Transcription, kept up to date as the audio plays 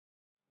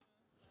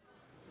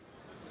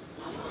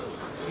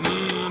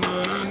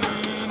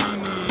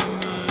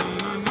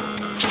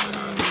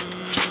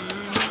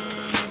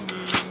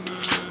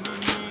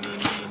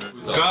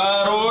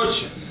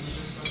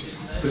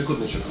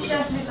трикутничок.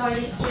 Зараз,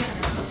 Віталій.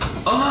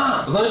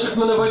 Знаєш, як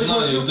мене Вадик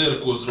Знаю, навчив?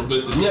 дирку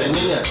зробити.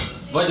 Ні.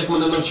 Вадик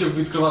мене навчив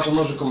відкривати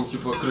ножиком,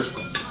 типу,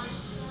 кришку.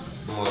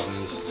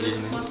 Модний,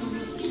 стильний.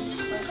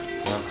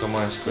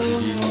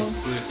 Наркомансько-релігійний.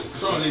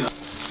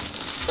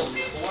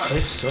 Та й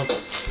все.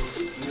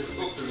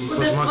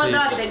 Куди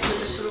складати, як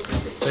будеш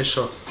рухатись? Та й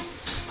що?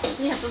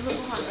 Ні, то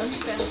забагато.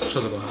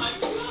 Що забагато?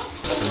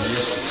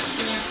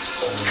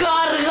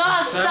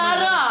 Карга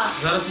стара!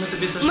 Зараз ми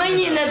тобі це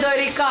Мені не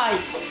дорікай!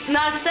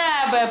 На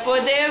себе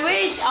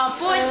подивись, а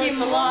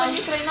потім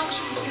лай.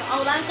 А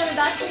Оленка не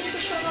дасть мені, то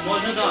що вона?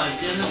 Може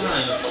дасть, я не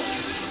знаю.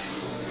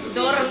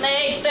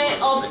 Дурний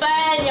ти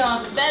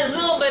опеньок, де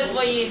зуби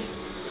твої?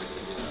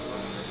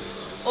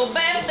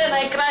 Убив ти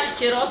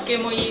найкращі роки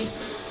мої.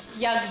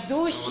 Як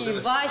душі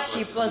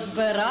ваші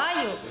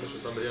позбираю,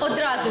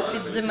 одразу в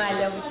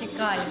підземелля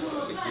утікаю.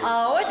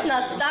 А ось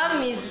настав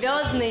мій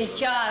зв'язний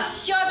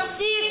час, щоб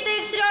всіх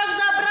тих трьох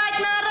забрать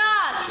на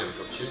раз.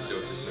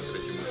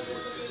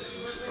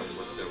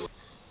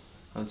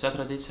 Ця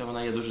традиція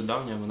вона є дуже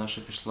давня, вона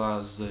ще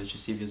пішла з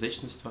часів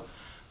язичництва.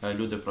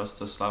 Люди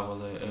просто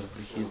славили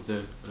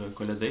прихід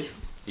коляди.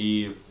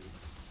 І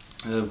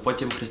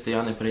потім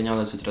християни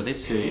прийняли цю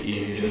традицію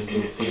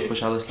і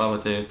почали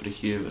славити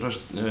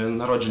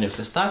народження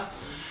Христа.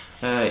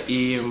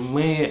 І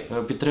ми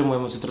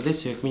підтримуємо цю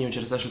традицію, як мінімум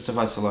через те, що це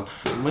весело.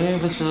 Ми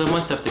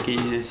веселимося в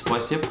такий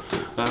спосіб.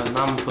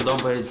 Нам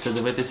подобається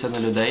дивитися на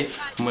людей,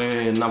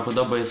 нам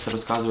подобається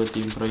розказувати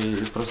їм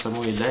про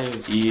саму ідею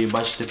і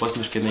бачити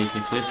посмішки на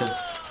їхніх лицях.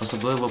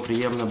 Особливо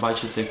приємно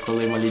бачити,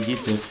 коли малі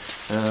діти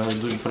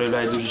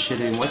проявляють дуже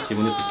щирі емоції,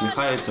 вони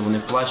посміхаються, вони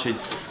плачуть.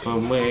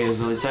 Ми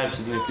залицяємося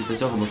до них після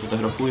цього, ми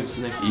фотографуємося з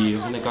них і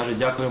вони кажуть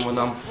 «дякуємо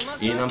нам»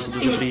 і нам це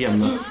дуже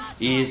приємно.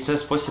 І це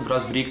спосіб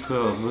раз в рік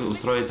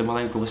устроїти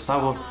маленьку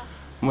виставу.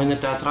 Ми не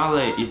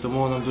театрали, і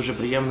тому нам дуже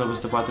приємно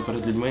виступати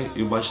перед людьми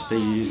і бачити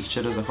її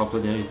щире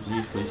захоплення в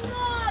їх лицях.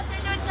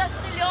 Ділються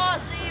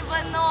сльози і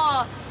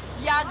вино,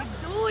 як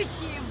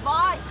душі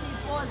ваші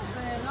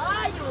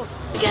позбираю.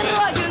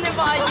 Героїв не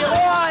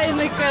бачила. Ой,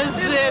 не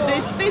кажи,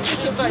 десь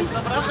 1000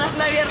 точно, правда?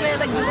 Навірно, я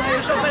так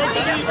думаю, що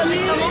пересічемося десь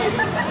тому.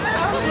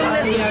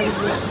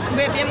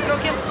 Вип'ємо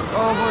трохи.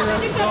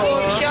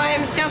 Обов'язково.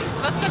 Общаємося.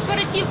 У вас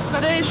корпоратив.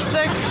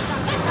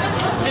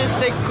 Десь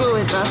так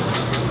коли-то.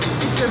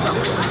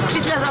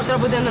 Післязавтра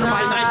буде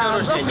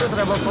нормально. Завтра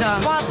треба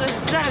поспати.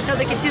 Зараз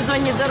все-таки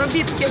сезонні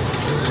заробітки.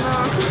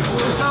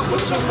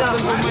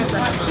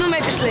 Ну,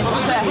 ми пішли.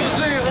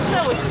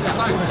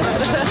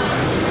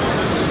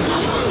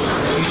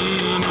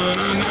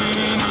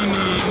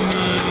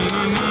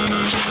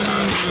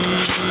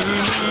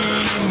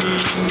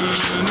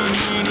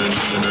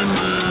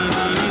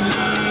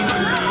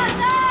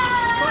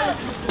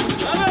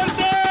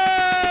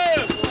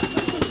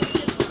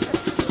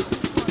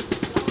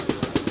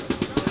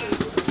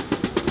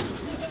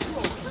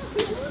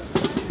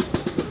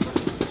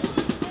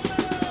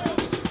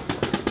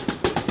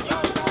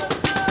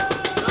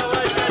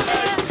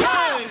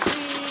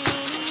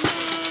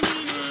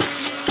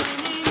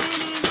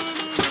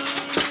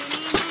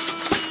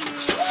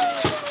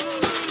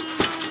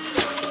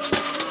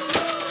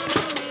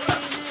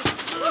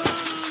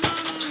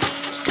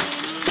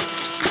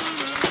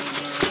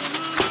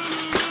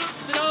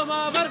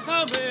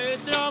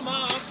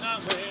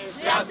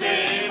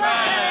 Святий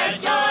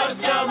вечір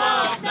з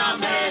трьома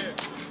окнами,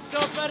 що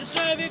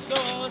перше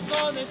вікно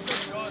сонечко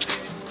сходить.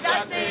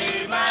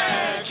 Святий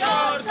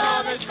вечір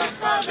сонечко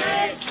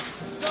сходить,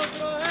 що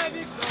друге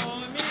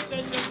вікно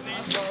місяця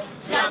зійшов.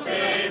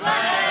 Святий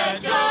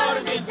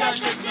вечір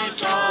місяця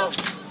зійшов,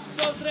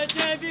 що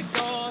третє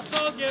вікно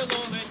сокіло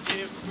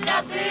летів.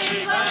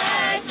 Святий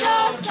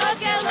вечір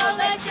сокіло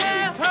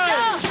летів.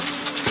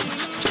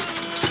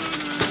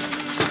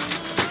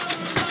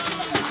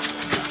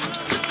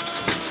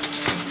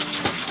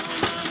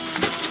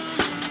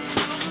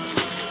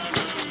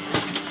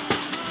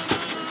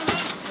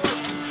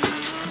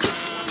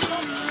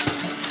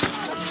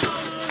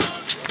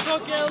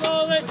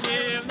 Сокіло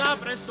летів на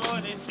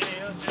престолі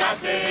сів.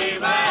 Святий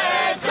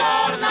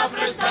вечір на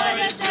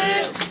престолі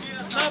сів.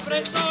 На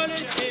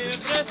престолі сів,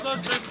 Христос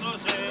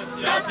прислужив.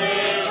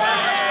 Святий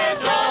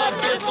вечір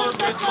Христос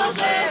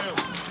прислужив.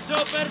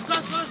 Що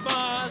перша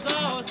служба за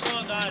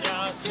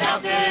господаря.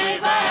 Святий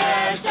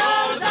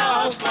вечір за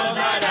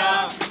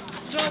господаря.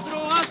 Що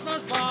друга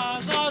служба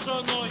за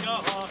жону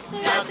його.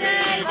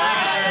 Святий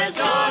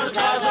вечір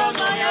за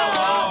жону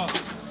його.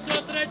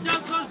 Що третя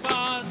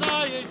служба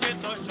за їх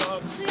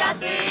діточок.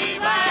 Святий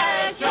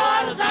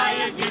вечір за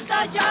їх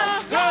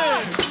діточок.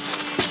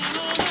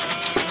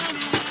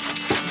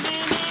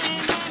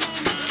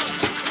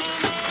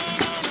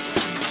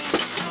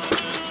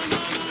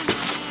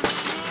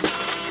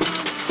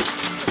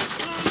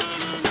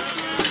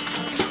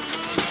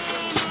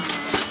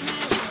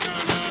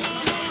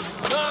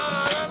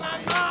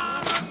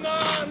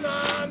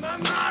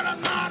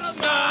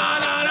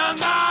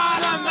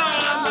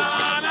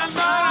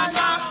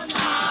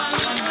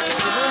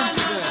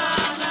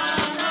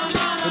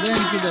 Куда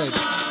они кидают?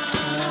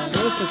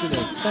 Просто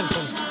кидают. Стань.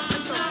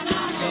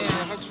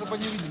 Я хочу, чтобы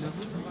они видели.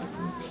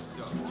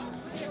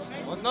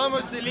 В одному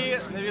селі,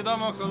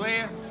 невідомо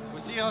коли,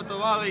 усі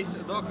готувались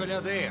до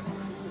коляди.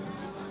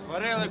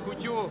 Варили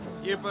кутю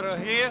і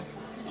пироги,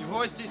 і в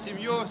гості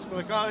сім'ю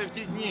скликали в ті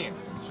дні,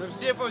 щоб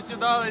всі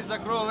повсідались за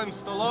круглим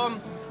столом,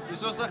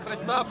 Ісуса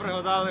Христа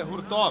пригадали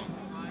гуртом.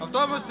 А в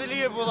тому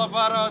селі була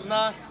пара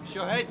одна,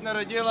 що геть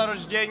народила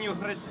рожденню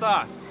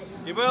Христа.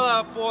 І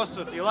била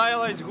посуд, і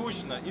лаялась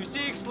гучно, і всі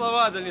їх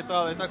слова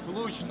долітали так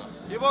влучно.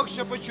 І Бог,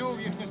 що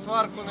почув їхню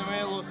сварку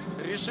немилу,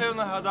 рішив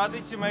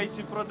нагадати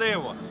сімейці про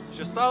диво,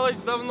 що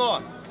сталося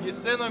давно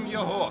із сином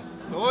його.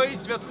 Того і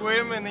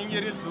святкуємо ми нині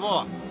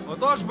Різдво.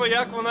 Отож бо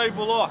як воно й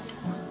було.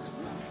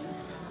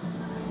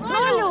 Ну,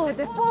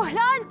 люди,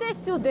 погляньте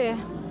сюди.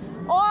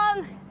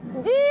 Он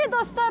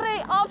дідо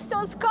старий, а все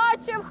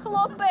скаче в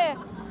хлопи.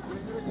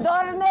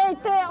 Дурний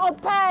ти,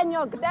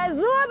 опеньок, де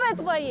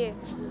зуби твої?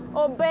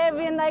 Обив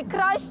він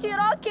найкращі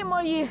роки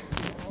мої.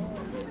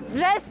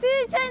 Вже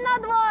січень на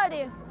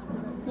дворі,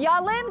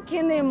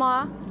 ялинки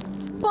нема,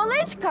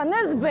 поличка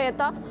не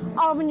збита,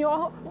 а в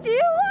нього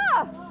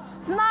діла.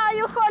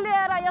 Знаю,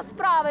 холєра, я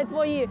справи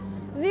твої.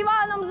 З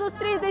Іваном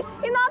зустрітись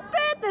і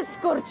напитись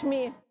в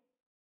корчмі.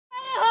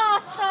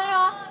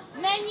 Стара,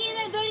 мені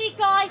не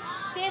дорікай,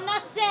 ти на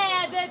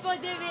себе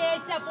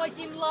подивися,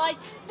 потім лай.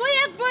 Бо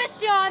як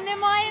борща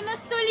немає на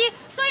столі,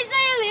 то й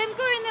за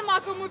ялинкою нема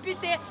кому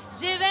піти.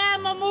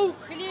 Живемо, мов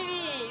в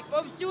хліві,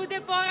 повсюди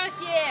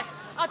порохи.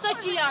 А то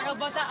чия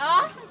робота,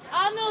 а?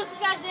 А ну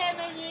скажи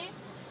мені,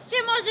 чи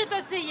може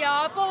то це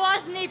я,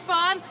 поважний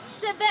пан,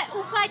 себе у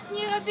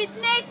хатній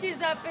робітниці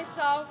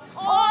записав?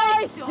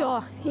 Ой,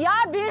 все, я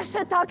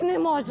більше так не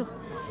можу.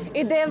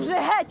 Іди вже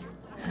геть.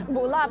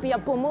 Була б я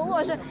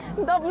помоложе,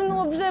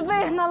 давно б вже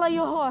вигнала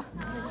його.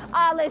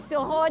 Але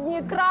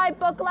сьогодні край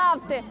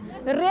поклавти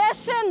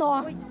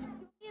решено.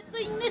 То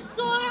й не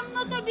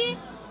соромно тобі?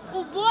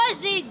 У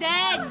Божий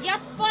день я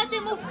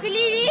спатиму в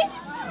хліві?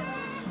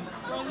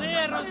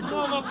 Коли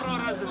розмова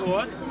про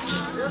розвод,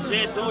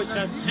 жиду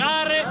час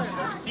чари,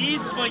 всі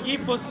свої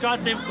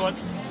пускати в ход.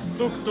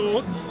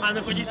 Тук-тук, а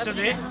не ходіть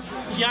сюди.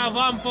 Я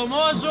вам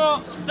поможу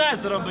все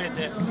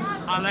зробити,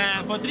 але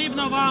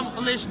потрібно вам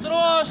лише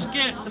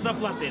трошки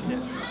заплатити.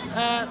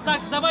 Так,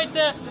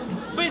 давайте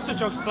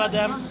списочок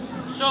складемо,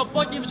 щоб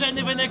потім вже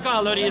не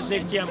виникало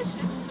різних тем.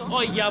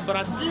 Ой, я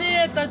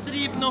браслета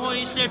срібного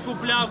іще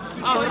купляв,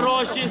 а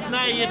гроші з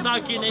неї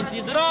так і не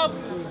зідрав.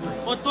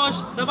 Отож,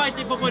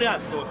 давайте по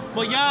порядку,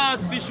 бо я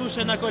спішу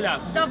ще на коляд.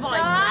 Давай.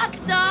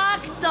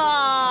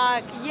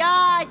 Так,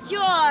 я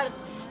чорт,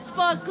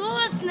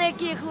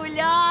 спокусник і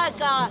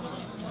гуляка.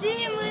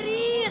 Всім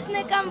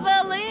грішникам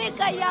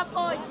велика я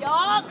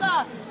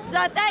подяка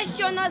за те,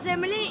 що на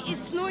землі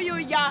існую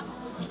я.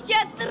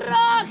 Ще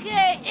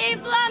трохи і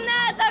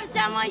планета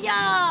вся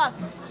моя.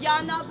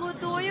 Я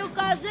набудую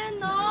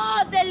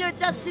казино, де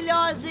лються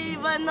сльози і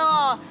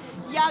вино.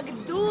 Як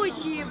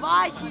душі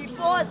ваші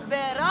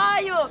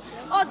позбираю,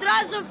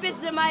 одразу в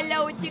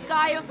підземелля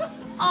утікаю.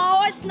 А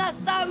ось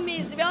настав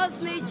мій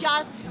зв'язний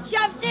час,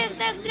 щоб всіх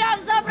тих трьох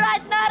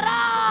забрати на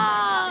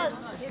раз.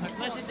 Так,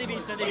 значить,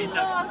 дивіться.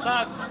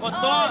 Так,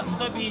 ото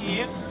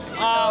тобі,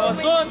 а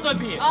ото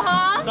тобі.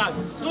 Ага. Так,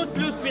 тут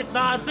плюс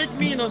 15,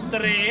 мінус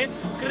 3,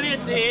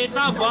 кредит,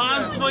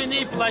 аванс,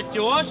 двойний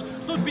платеж,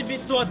 тут під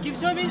відсотки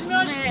все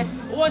візьмеш.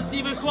 Ось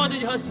і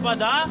виходить,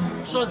 господа,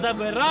 що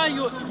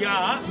забираю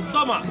я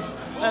дома.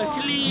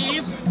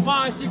 Хліб,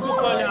 пасіку,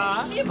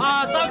 поля,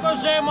 а також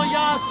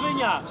моя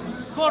свиня.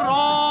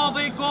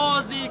 Корови,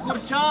 кози,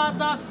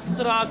 курчата,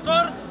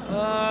 трактор,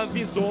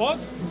 візок,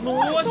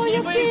 ну ось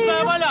ніби і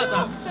все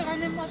малята.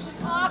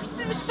 Ах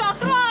ти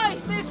шахрай,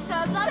 ти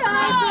все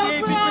забрав. Ти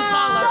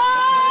підписала.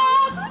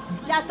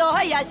 Для того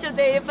я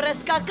сюди і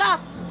прискакав.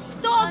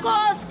 Хто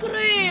кого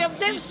скрив,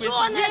 де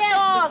що не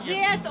так?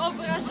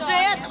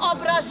 Жид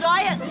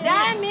ображає,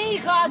 де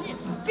мій гад?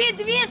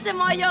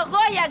 Підвісимо його,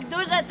 як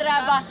дуже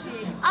треба.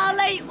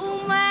 Але й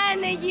у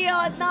мене є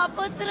одна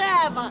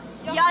потреба.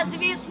 Я,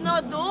 звісно,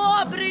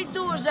 добрий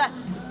дуже.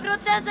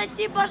 Проте за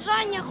ці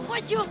бажання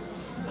хочу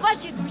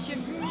ваші душі.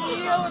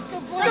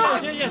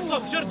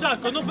 Стоп,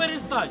 чортяко, ну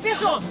перестань.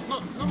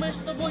 Ну ми ж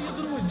з тобою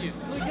друзі.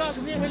 Ну як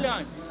не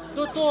глянь.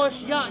 До того ж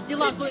я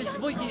діла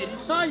свої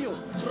рішаю,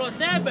 про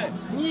тебе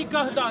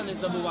ніколи не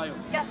забуваю.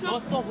 До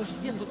того ж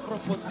є тут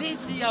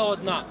пропозиція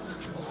одна.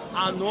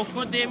 А ну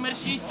ходи,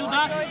 мерщій сюди.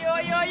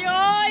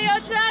 Ой-ой-ой,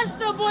 оце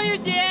з тобою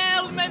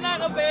діл ми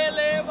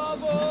наробили,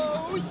 бабо.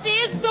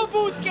 Усі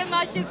здобутки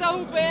наші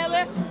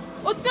загубили.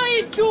 Ото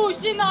й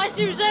душі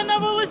наші вже на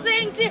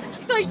волосинці,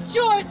 той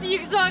чорт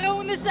їх зараз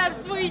унесе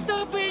в своїй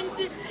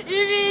торбинці. І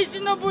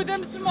вічно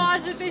будем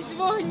смажитись в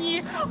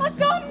вогні, а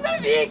там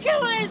навіки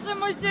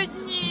лишимось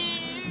одні.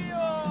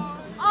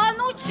 А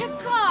ну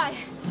чекай!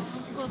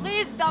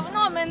 Колись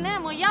давно мене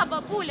моя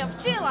бабуля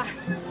вчила,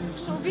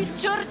 що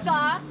від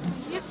чорта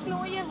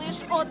існує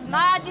лише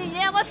одна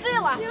дієва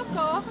сила.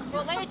 Яка?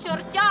 Коли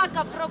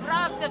чортяка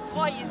пробрався в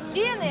твої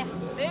стіни,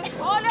 ти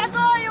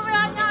колядою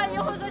виганяй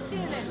його за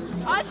сіни.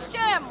 А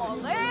ще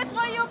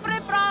молитвою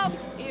приправ,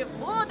 і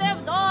буде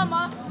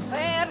вдома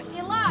мир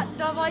і лад.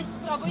 Давай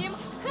спробуємо.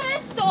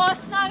 Христос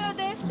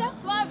народився.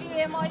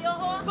 Славімо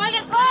його.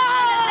 Коля,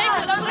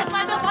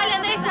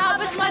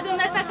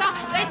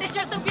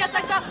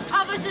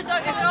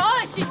 добрі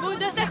гроші,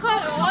 будете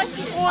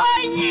хороші.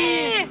 Ой,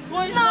 ні!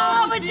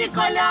 Знову ці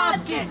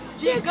колядки!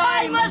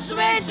 Тікаймо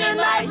швидше,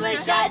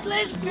 найближчать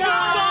лиш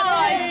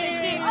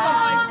клятки!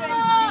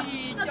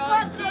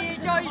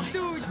 Дітя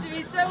йдуть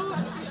звідси.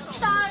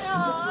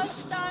 Стара,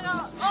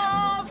 о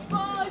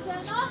Боже,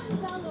 нам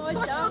здалося.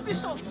 Точно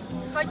пішов!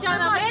 Хоча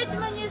на мить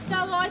мені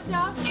здалося,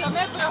 що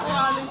ми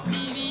програли в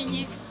цій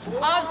війні.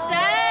 А все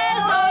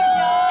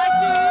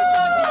завдячую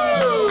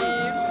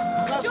тобі.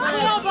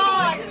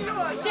 Пробач,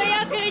 що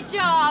я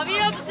кричав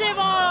і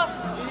обзивав,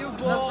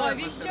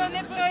 любові, що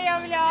не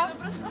проявляв.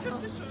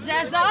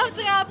 Вже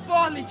завтра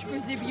поличку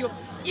зіб'ю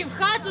і в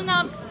хату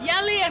нам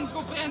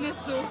ялинку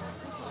принесу.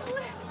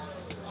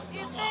 І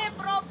ти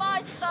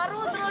пробач стару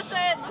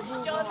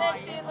дружину, що не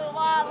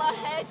цінувала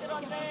геть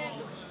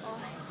родину.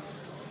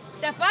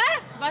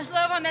 Тепер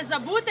важливо не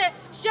забути,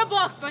 що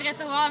Бог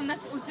порятував нас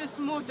у цю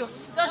смуту.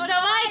 Тож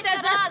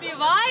давайте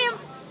заспіваємо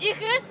і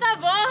Христа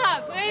Бога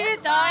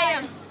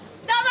привітаємо.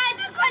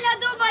 Давайте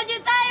коляду, бо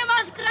дітей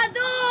вас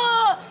краду,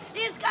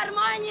 із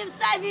карманів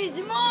все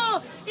візьму,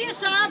 і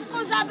шапку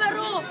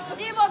заберу,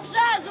 і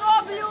вообще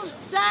зроблю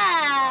все.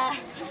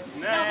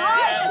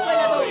 Давайте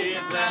коляду. І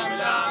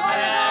земля,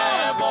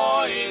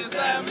 небо і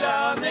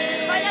земля,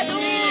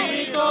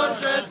 нині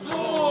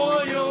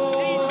торжествую.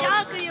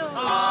 Дякую.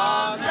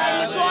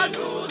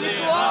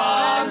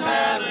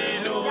 Ангели,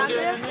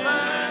 люди,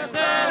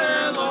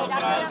 весело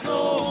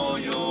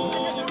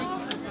празнують.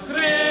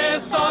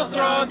 Христос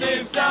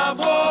родився,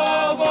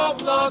 Бог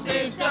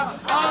воплотився,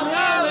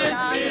 ангели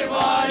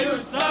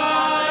співають,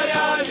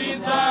 царя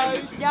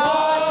вітають,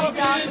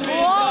 Боги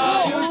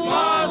вітають,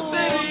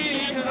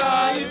 пастирі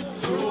грають,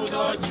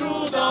 чудо,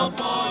 чудо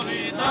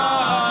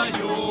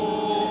повідають.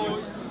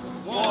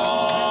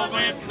 О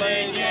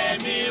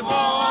Вифлеємі,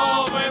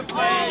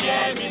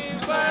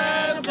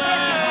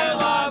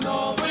 весела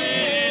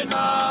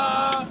новина,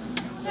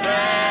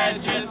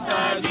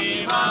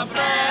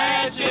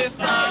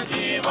 пречиста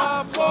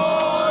діва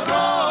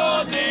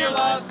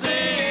породила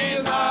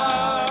сина.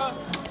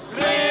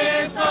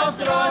 Христос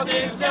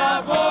родився,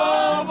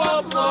 Бог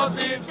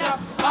воплотився,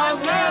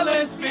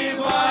 ангели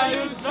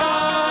співають,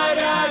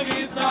 царя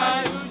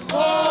вітають,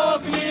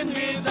 поклін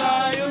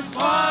віддають,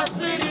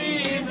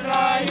 пастирі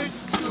грають,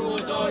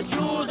 чудо,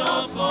 чудо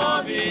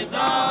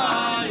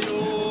повідають.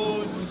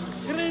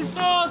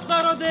 Христос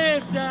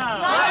народився!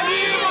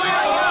 Славімо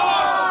Його!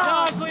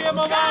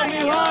 Дякуємо вам і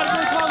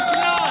гарних вам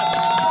свят!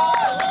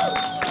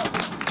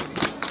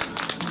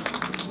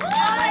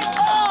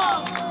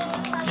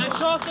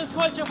 Якщо хтось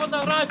хоче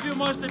фотографію,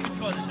 можете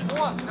підходити.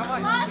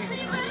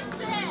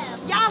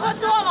 Я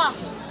готова!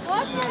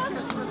 Можна?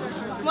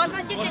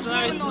 Можна тільки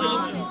Можна і зі мною. з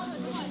нами.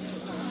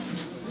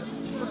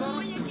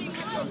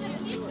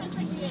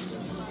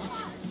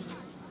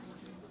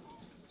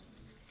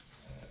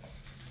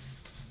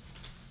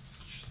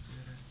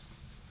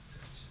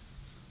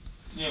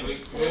 Ні,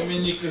 ви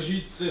мені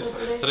кажіть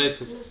цифри.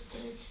 30.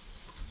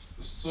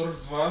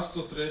 42,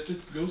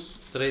 130 плюс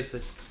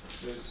 30.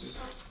 30.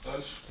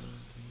 Далі.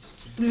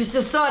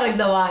 240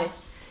 давай.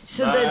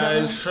 Сюди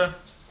давай. Дальше.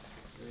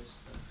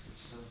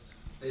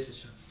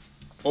 1000.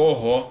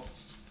 Ого.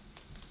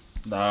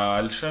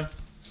 Дальше.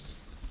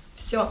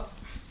 Все.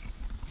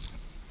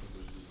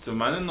 Це в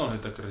мене ноги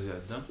так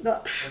разять, да?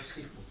 Да.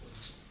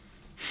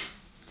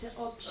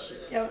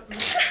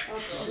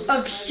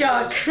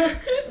 Общак.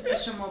 Це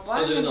що,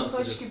 мопарні 190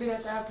 кусочки біля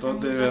тебе?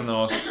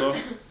 190.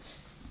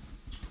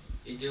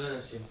 І діли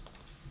на 7.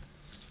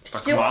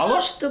 Так Всього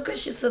мало? штука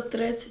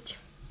 630.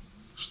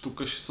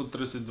 Штука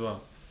 632.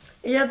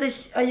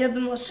 А я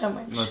думала ще В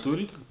менше.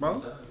 натурі так мало?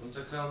 Так, ну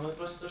так ми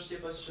просто ж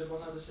типа ще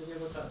багато сьогодні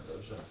витратили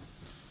вже.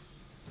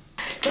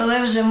 Коли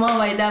вже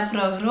мова йде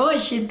про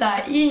гроші та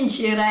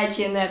інші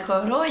речі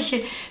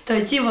нехороші,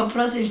 то ці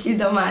вопроси всі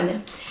до мене.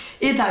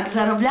 І так,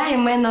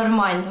 заробляємо ми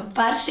нормально.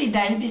 Перший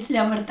день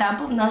після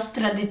вертепу в нас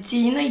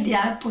традиційно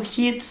йде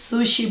похід в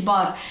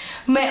суші-бар.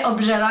 Ми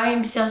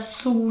обжираємося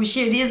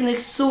суші, різних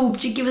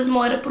супчиків з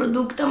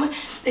морепродуктами.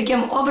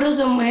 Таким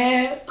образом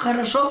ми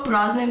хорошо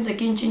празднуємо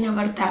закінчення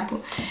вертепу.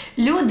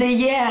 Люди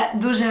є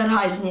дуже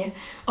різні.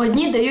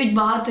 Одні дають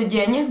багато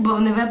денег, бо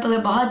вони випили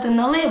багато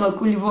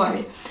наливок у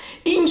Львові.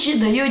 Інші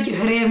дають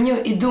гривню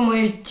і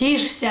думають,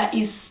 тішся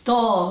із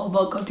того,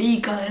 бо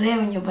копійка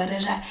гривню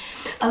береже.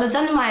 Але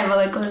це не має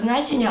великого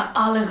значення,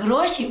 але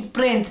гроші, в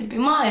принципі,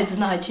 мають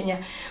значення.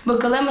 Бо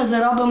коли ми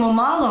заробимо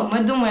мало, ми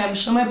думаємо,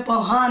 що ми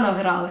погано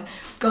грали.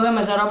 Коли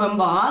ми заробимо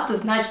багато,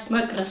 значить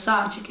ми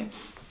красавчики.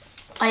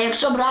 А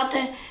якщо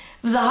брати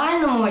в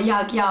загальному,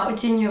 як я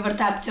оцінюю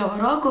вертеп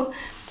цього року,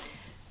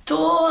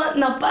 то,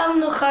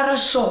 напевно,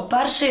 хорошо.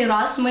 Перший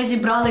раз ми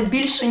зібрали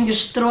більше,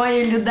 ніж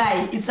 3 людей.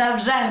 І це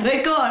вже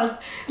рекорд.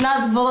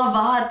 Нас було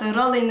багато,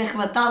 ролей не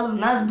хватало, в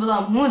нас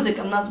була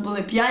музика, в нас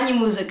були п'яні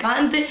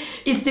музиканти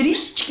і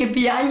трішечки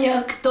п'яні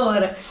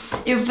актори.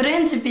 І, в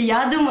принципі,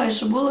 я думаю,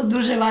 що було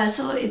дуже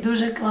весело і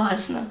дуже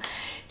класно.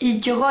 І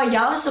чого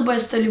я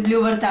особисто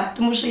люблю вертеп,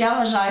 тому що я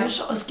вважаю,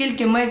 що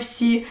оскільки ми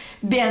всі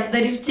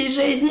бездарі в цій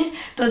житті,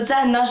 то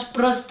це наш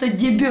просто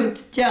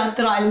дебют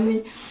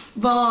театральний.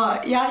 бо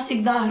я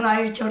завжди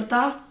граю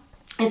чорта.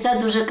 І це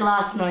дуже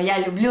класно, я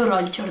люблю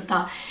роль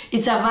чорта.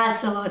 І це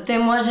весело. Ти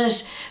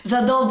можеш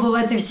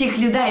задовбувати всіх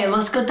людей,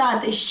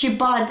 лоскотати,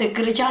 щіпати,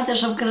 кричати,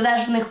 що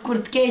вкрадеш в них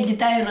куртки,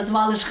 дітей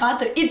розвалиш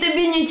хату, і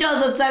тобі нічого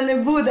за це не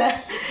буде.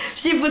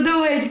 Всі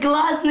подумають,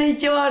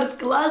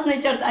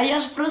 класний чорт, а я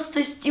ж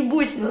просто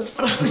стібусь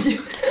насправді.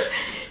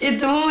 І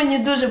тому мені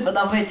дуже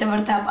подобається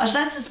вертеп. А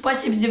ще це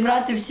спосіб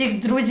зібрати всіх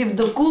друзів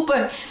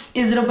докупи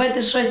і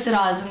зробити щось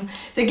разом.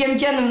 Таким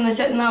чином,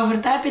 на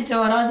вертепі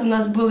цього разу в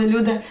нас були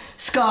люди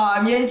з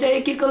Кам'янця,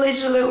 які колись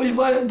жили у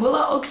Львові.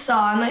 Була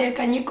Оксана,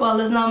 яка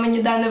ніколи з нами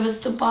ніде не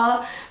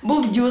виступала.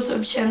 Був Дюс,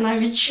 взагалі,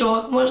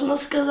 новічок, можна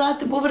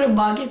сказати. Був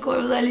Рибак,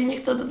 якого взагалі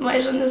ніхто тут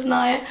майже не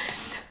знає.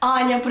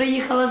 Аня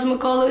приїхала з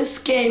Миколою з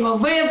Києва,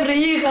 ви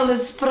приїхали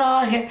з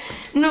Праги.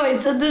 Ну і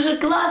це дуже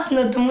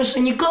класно, тому що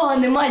нікого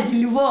нема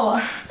зі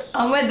Львова,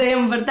 а ми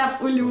даємо вертеп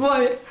у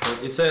Львові.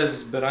 І це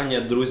збирання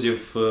друзів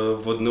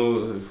в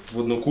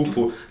одну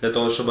купу для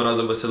того, щоб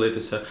разом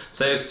веселитися.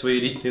 Це як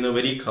своєрідний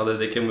Новий рік, але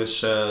з якимось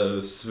ще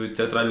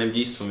театральним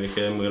дійством,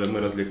 яке ми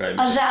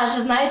розвлікаємося.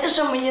 Аже, знаєте,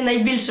 що мені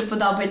найбільше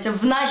подобається?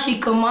 В нашій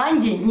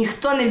команді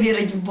ніхто не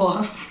вірить в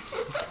Бога.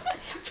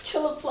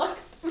 Почала плакати.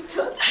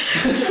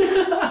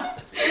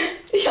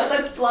 Я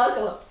так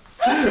плакала.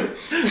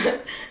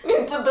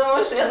 Він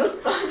подумав, що я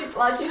насправді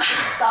плачу, що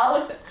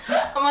сталося.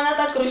 А мене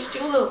так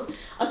розчулило.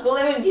 А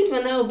коли дід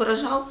мене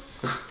ображав,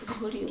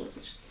 згоріло.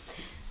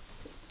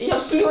 Я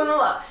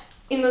плюнула.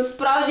 І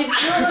насправді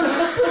плюнула.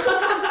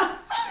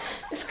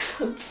 Я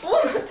сказала, тьфу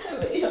на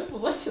тебе. І я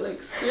побачила, як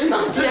слина.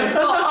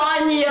 Як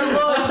поганія,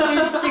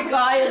 бо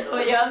стікає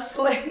твоя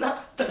слина.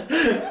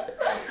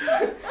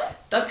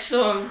 Так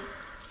що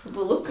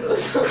було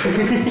круто.